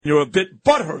You're a bit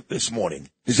butthurt this morning.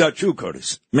 Is that true,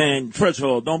 Curtis? Man, first of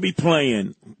all, don't be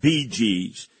playing Bee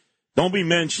Gees. Don't be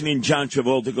mentioning John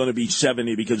Travolta going to be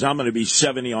 70 because I'm going to be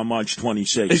 70 on March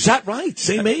 26th. Is that right?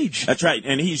 Same age. That's right.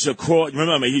 And he's across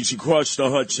the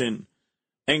Hudson,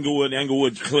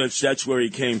 Englewood Cliffs. That's where he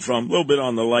came from. A little bit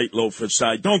on the light loafer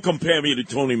side. Don't compare me to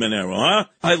Tony Manero, huh?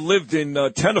 I lived in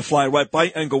Tenafly right by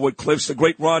Englewood Cliffs. The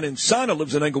great Ron Insana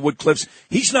lives in Englewood Cliffs.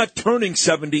 He's not turning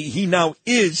 70. He now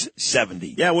is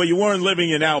 70. Yeah, well, you weren't living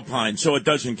in Alpine, so it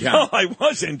doesn't count. No, I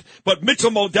wasn't. But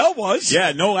Mitchell Modell was.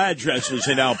 Yeah, no addresses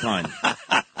in Alpine.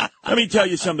 Let me tell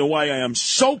you something why I am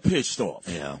so pissed off.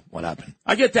 Yeah, what happened?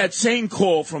 I get that same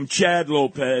call from Chad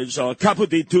Lopez, Capo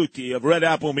di Tutti of Red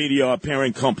Apple Media, our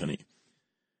parent company.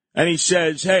 And he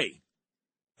says, hey,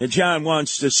 John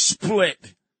wants to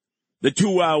split the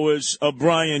 2 hours of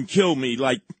Brian Kill Me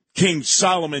like King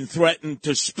Solomon threatened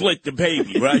to split the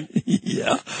baby, right?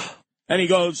 Yeah. And he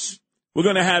goes, we're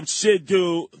going to have Sid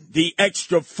do the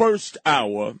extra first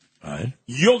hour. Right.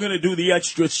 You're going to do the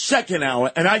extra second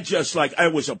hour. And I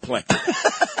was a play.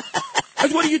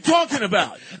 What are you talking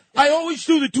about? I always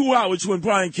do the 2 hours when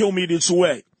Brian Kill Me this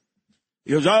way.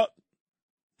 He goes, oh,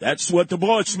 that's what the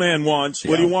boss man wants.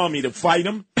 Yeah. What do you want me to fight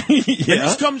him? Yeah. And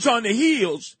this comes on the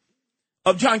heels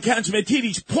of John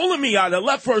Catsimatidis pulling me out of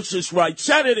left versus right,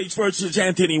 Saturdays versus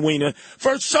Anthony Weiner,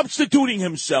 first substituting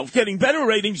himself, getting better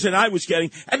ratings than I was getting,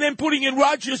 and then putting in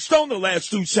Roger Stone the last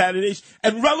 2 Saturdays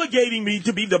and relegating me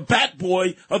to be the bat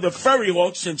boy of the Ferry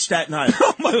Hawks in Staten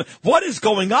Island. What is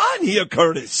going on here,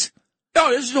 Curtis? No,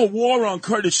 this is a war on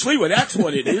Curtis Sliwa. That's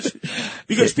what it is.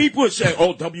 Because people are saying,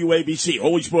 oh, WABC,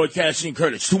 always broadcasting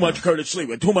Curtis. Too much Curtis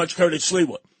Sliwa. Too much Curtis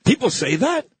Sliwa. People say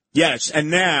that? Yes, and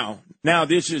now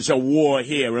this is a war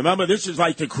here. Remember, this is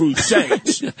like the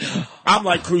Crusades. I'm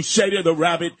like Crusader the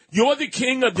Rabbit. You're the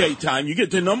king of daytime. You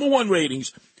get the #1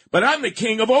 ratings. But I'm the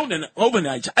king of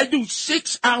overnights. I do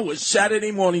 6 hours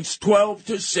Saturday mornings, 12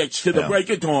 to 6 to the break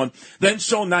of dawn. Then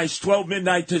So Nice, 12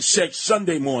 midnight to 6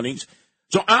 Sunday mornings.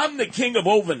 So I'm the king of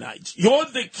overnights. You're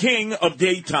the king of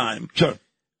daytime. Sure.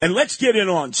 And let's get it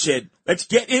on, Sid. Let's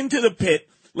get into the pit.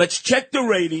 Let's check the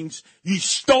ratings. You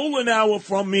stole an hour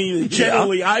from me that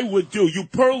generally I would do. You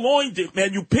purloined it,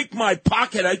 man. You picked my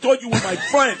pocket. I thought you were my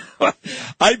friend.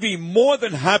 I'd be more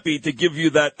than happy to give you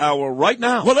that hour right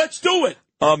now. Well, let's do it.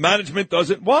 Management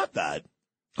doesn't want that.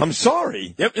 I'm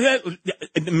sorry.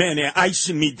 Man, they're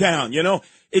icing me down, you know.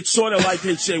 It's sort of like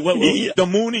they say, well, the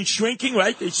moon is shrinking,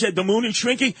 right? They said the moon is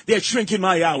shrinking. They're shrinking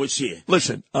my hours here.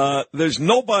 Listen, there's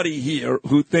nobody here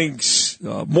who thinks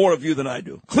more of you than I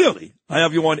do. Clearly, I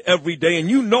have you on every day, and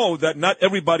you know that not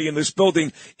everybody in this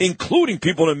building, including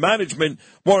people in management,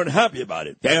 weren't happy about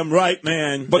it. Damn right,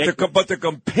 man. But to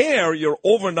compare your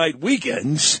overnight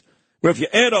weekends, where if you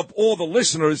add up all the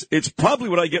listeners, it's probably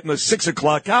what I get in the 6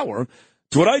 o'clock hour.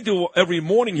 So what I do every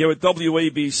morning here at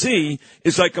WABC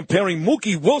is like comparing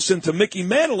Mookie Wilson to Mickey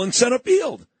Mantle in center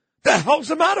field. The hell's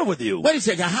the matter with you? Wait a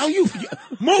second. How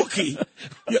Mookie?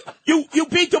 You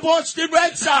beat the Boston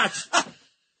Red Sox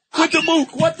with the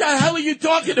Mook. What the hell are you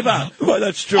talking about? Well,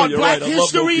 that's true. On You're Black right.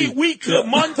 History Week,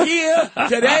 month here,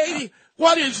 today?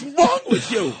 What is wrong with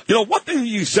you? You know, one thing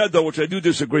you said, though, which I do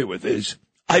disagree with, is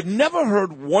I've never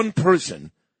heard one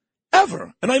person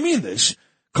ever, and I mean this,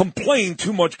 complain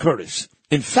too much, Curtis.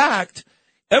 In fact,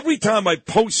 every time I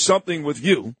post something with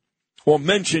you or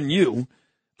mention you,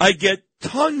 I get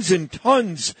tons and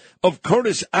tons of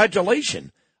Curtis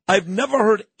adulation. I've never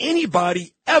heard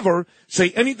anybody ever say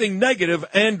anything negative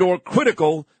and or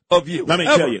critical of you. Let me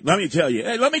tell you.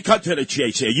 Hey, let me cut to the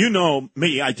chase here. You know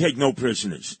me, I take no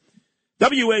prisoners.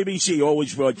 WABC,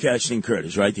 always broadcasting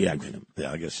Curtis, right? The acronym.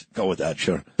 Yeah, I guess. Go with that,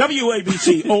 sure.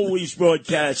 WABC, always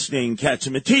broadcasting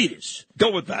Catsimatidis.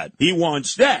 Go with that. He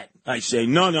wants that. I say,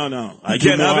 no. I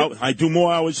do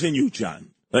more hours than you,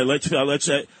 John. Let's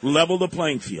level the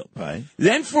playing field. Right.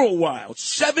 Then for a while,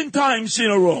 7 times in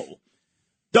a row,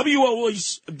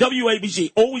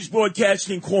 WABC always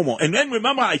broadcasting Cuomo. And then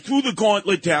remember, I threw the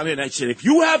gauntlet down and I said, if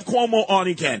you have Cuomo on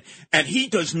again, and he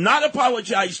does not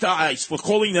apologize to ICE for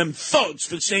calling them thugs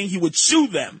for saying he would sue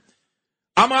them,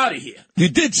 I'm out of here. You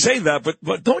did say that,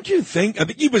 but don't you think? I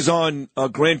think he was on a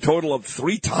grand total of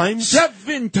 3 times.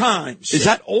 7 times. Is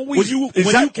that always?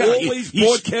 Always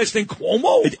broadcasting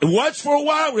Cuomo? It was for a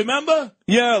while. Remember?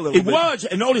 Yeah, a little bit. It was.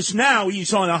 And notice now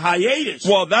he's on a hiatus.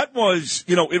 Well, that was,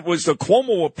 it was the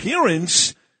Cuomo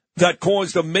appearance that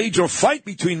caused a major fight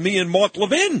between me and Mark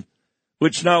Levin.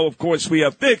 which now, of course, we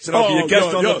have fixed, and I'll be a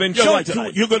guest on the Vin Show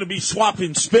tonight. You're going to be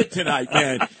swapping spit tonight,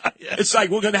 man. It's like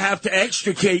we're going to have to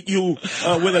extricate you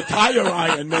with a tire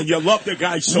iron, man. You love the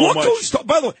guy so much.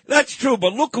 By the way, that's true,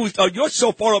 but look who's, you're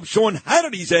so far up Sean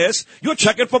Hannity's ass, you're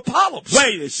checking for polyps.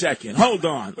 Wait a second. Hold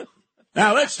on.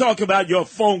 Now, let's talk about your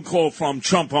phone call from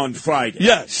Trump on Friday.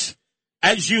 Yes.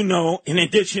 As you know, in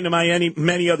addition to my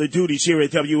many other duties here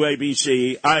at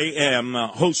WABC, I am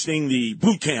hosting the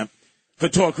boot camp for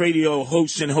talk radio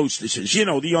hosts and hostesses. You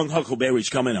know, the young Huckleberries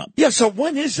coming up. Yeah, so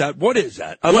when is that? What is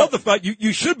that? I love the fact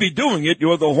you should be doing it.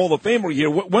 You're the Hall of Famer here.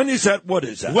 When is that? What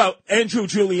is that? Well, Andrew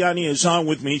Giuliani is on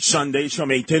with me Sundays from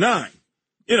 8 to 9,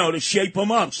 you know, to shape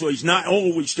him up so he's not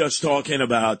always just talking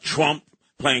about Trump,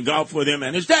 playing golf with him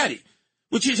and his daddy,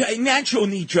 which is a natural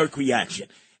knee-jerk reaction.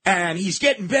 And he's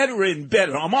getting better and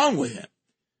better. I'm on with him.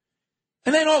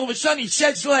 And then all of a sudden he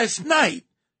says last night,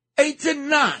 8 to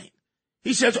 9,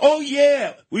 he says, oh,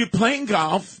 yeah, we were playing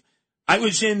golf. I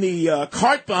was in the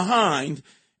cart behind,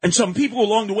 and some people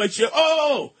along the way said,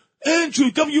 oh, Andrew,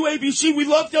 WABC, we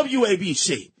love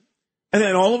WABC. And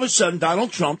then all of a sudden,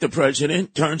 Donald Trump, the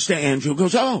president, turns to Andrew and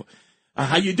goes, how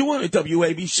you doing at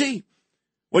WABC?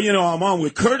 Well, you know, I'm on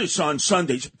with Curtis on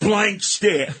Sundays. Blank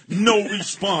stare. No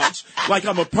response. Like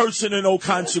I'm a person of no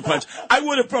consequence. I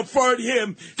would have preferred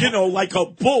him, you know, like a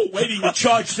bull waiting to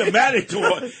charge the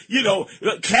matador, you know,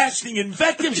 casting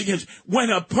invectives against. When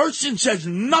a person says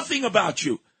nothing about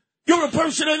you, you're a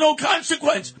person of no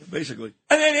consequence. Basically.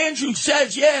 And then Andrew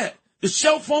says, yeah. The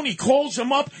cell phone, he calls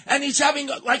him up, and he's having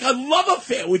like a love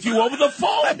affair with you over the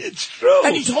phone. It's true.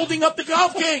 And he's holding up the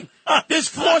golf game. There's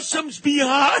foursomes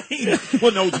behind.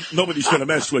 Well, no, nobody's going to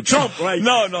mess with Trump, right?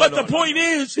 No. But the point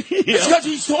is, it's because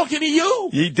he's talking to you.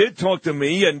 He did talk to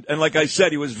me, and like I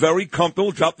said, he was very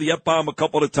comfortable, dropped the F-bomb a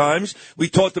couple of times. We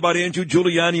talked about Andrew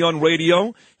Giuliani on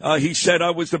radio. He said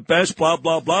I was the best, blah,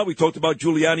 blah, blah. We talked about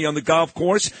Giuliani on the golf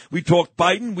course. We talked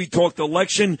Biden. We talked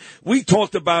election. We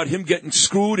talked about him getting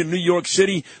screwed in New York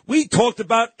City. We talked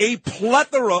about a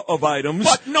plethora of items.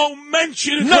 But no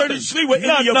mention of Curtis Lee in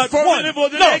the affirmative or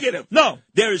the negative. No.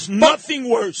 There is nothing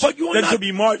worse than to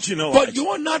be marginalized. But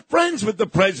you're not friends with the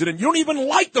president. You don't even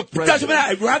like the president. Doesn't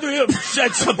matter. I'd rather him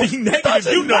said something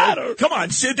negative. You know. Come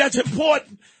on, Sid, that's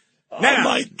important. Now,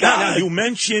 my God. Now, you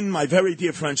mentioned my very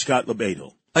dear friend Scott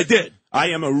LeBedo. I did. I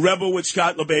am a rebel with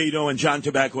Scott LeBedo and John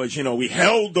Tobacco. As you know, we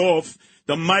held off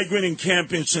the migrant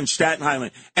encampments in Staten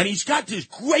Island. And he's got this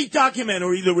great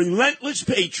documentary, The Relentless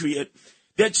Patriot,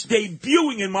 that's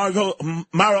debuting in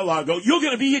Mar-a-Lago. You're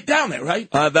going to be down there,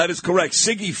 right? That is correct.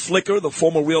 Siggy Flicker, the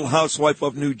former Real Housewife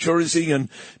of New Jersey and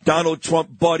Donald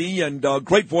Trump buddy and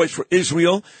great voice for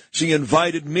Israel. She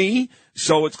invited me.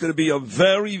 So it's going to be a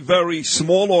very, very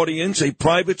small audience, a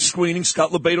private screening.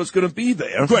 Scott LeBedo's going to be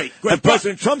there. Great. And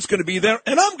President Trump's going to be there,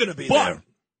 and I'm going to be there.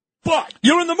 But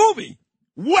you're in the movie.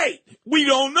 Wait, we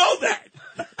don't know that.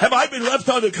 Have I been left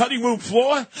on the cutting room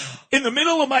floor? In the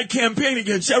middle of my campaign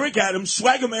against Eric Adams,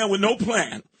 swagger man with no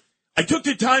plan, I took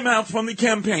the time out from the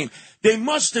campaign. They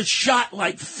must have shot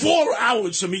like 4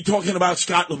 hours of me talking about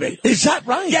Scott LeBedo. Is that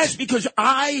right? Yes, because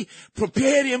I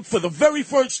prepared him for the very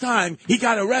first time he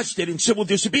got arrested in civil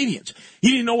disobedience.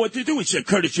 He didn't know what to do. He said,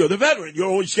 Curtis, you're the veteran. You're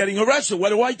always getting arrested. What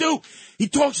do I do? He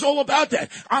talks all about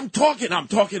that. I'm talking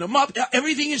him up.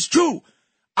 Everything is true.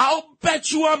 I'll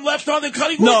bet you I'm left on the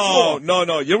cutting room floor.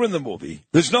 No. You're in the movie.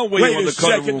 There's no way you're on the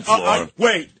cutting room floor.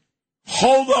 Wait.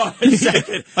 Hold on a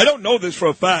second. I don't know this for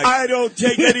a fact. I don't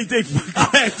take anything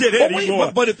for granted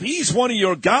anymore. But if he's one of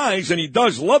your guys and he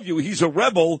does love you, he's a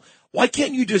rebel, why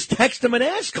can't you just text him and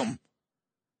ask him?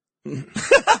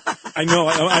 I know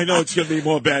it's going to be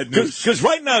more bad news. Because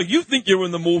right now you think you're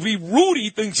in the movie.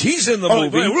 Rudy thinks he's in the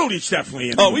movie. Rudy's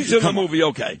definitely in the movie. He's in the movie,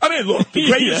 okay. I mean, look, the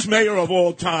greatest mayor of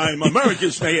all time,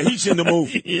 America's mayor, he's in the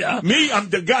movie. Yeah. Me, I'm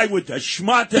the guy with the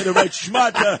schmata, the red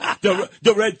schmata,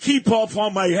 the red keep-off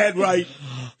on my head, right?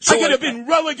 So I could have been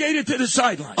relegated to the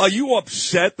sideline. Are you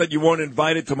upset that you weren't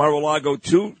invited to Mar-a-Lago,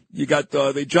 too? You got,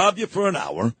 they jobbed you for an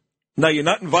hour. Now you're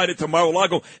not invited to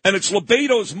Mar-a-Lago, and it's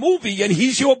LeBedo's movie, and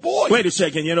he's your boy. Wait a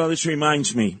second. You know, this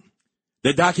reminds me.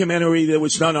 The documentary that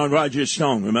was done on Roger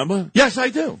Stone, remember? Yes, I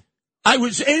do. I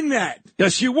was in that.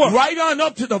 Yes, you were. Right on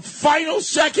up to the final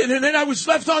second, and then I was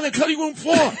left on the cutting room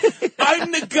floor.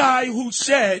 I'm the guy who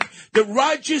said that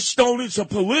Roger Stone is a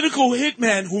political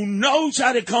hitman who knows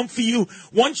how to come for you.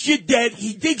 Once you're dead,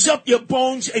 he digs up your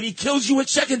bones, and he kills you a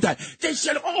second time. They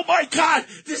said, oh, my God,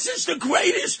 this is the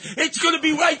greatest. It's going to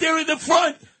be right there in the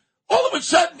front. All of a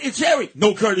sudden, it's Eric.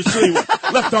 No Curtis Lee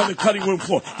left on the cutting room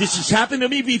floor. This has happened to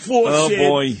me before, Sid. Oh,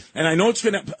 boy. And I know it's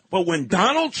going to. But when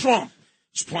Donald Trump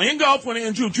is playing golf with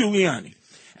Andrew Giuliani,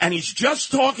 and he's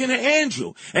just talking to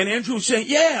Andrew. And Andrew's saying,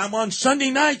 yeah, I'm on Sunday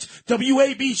nights,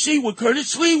 WABC with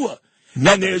Curtis Lewa.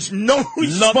 And there's no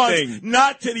response,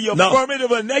 not to the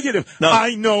affirmative or negative. No.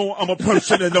 I know I'm a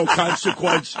person of no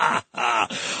consequence.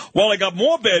 Well, I got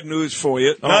more bad news for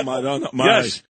you. Oh, my. Yes.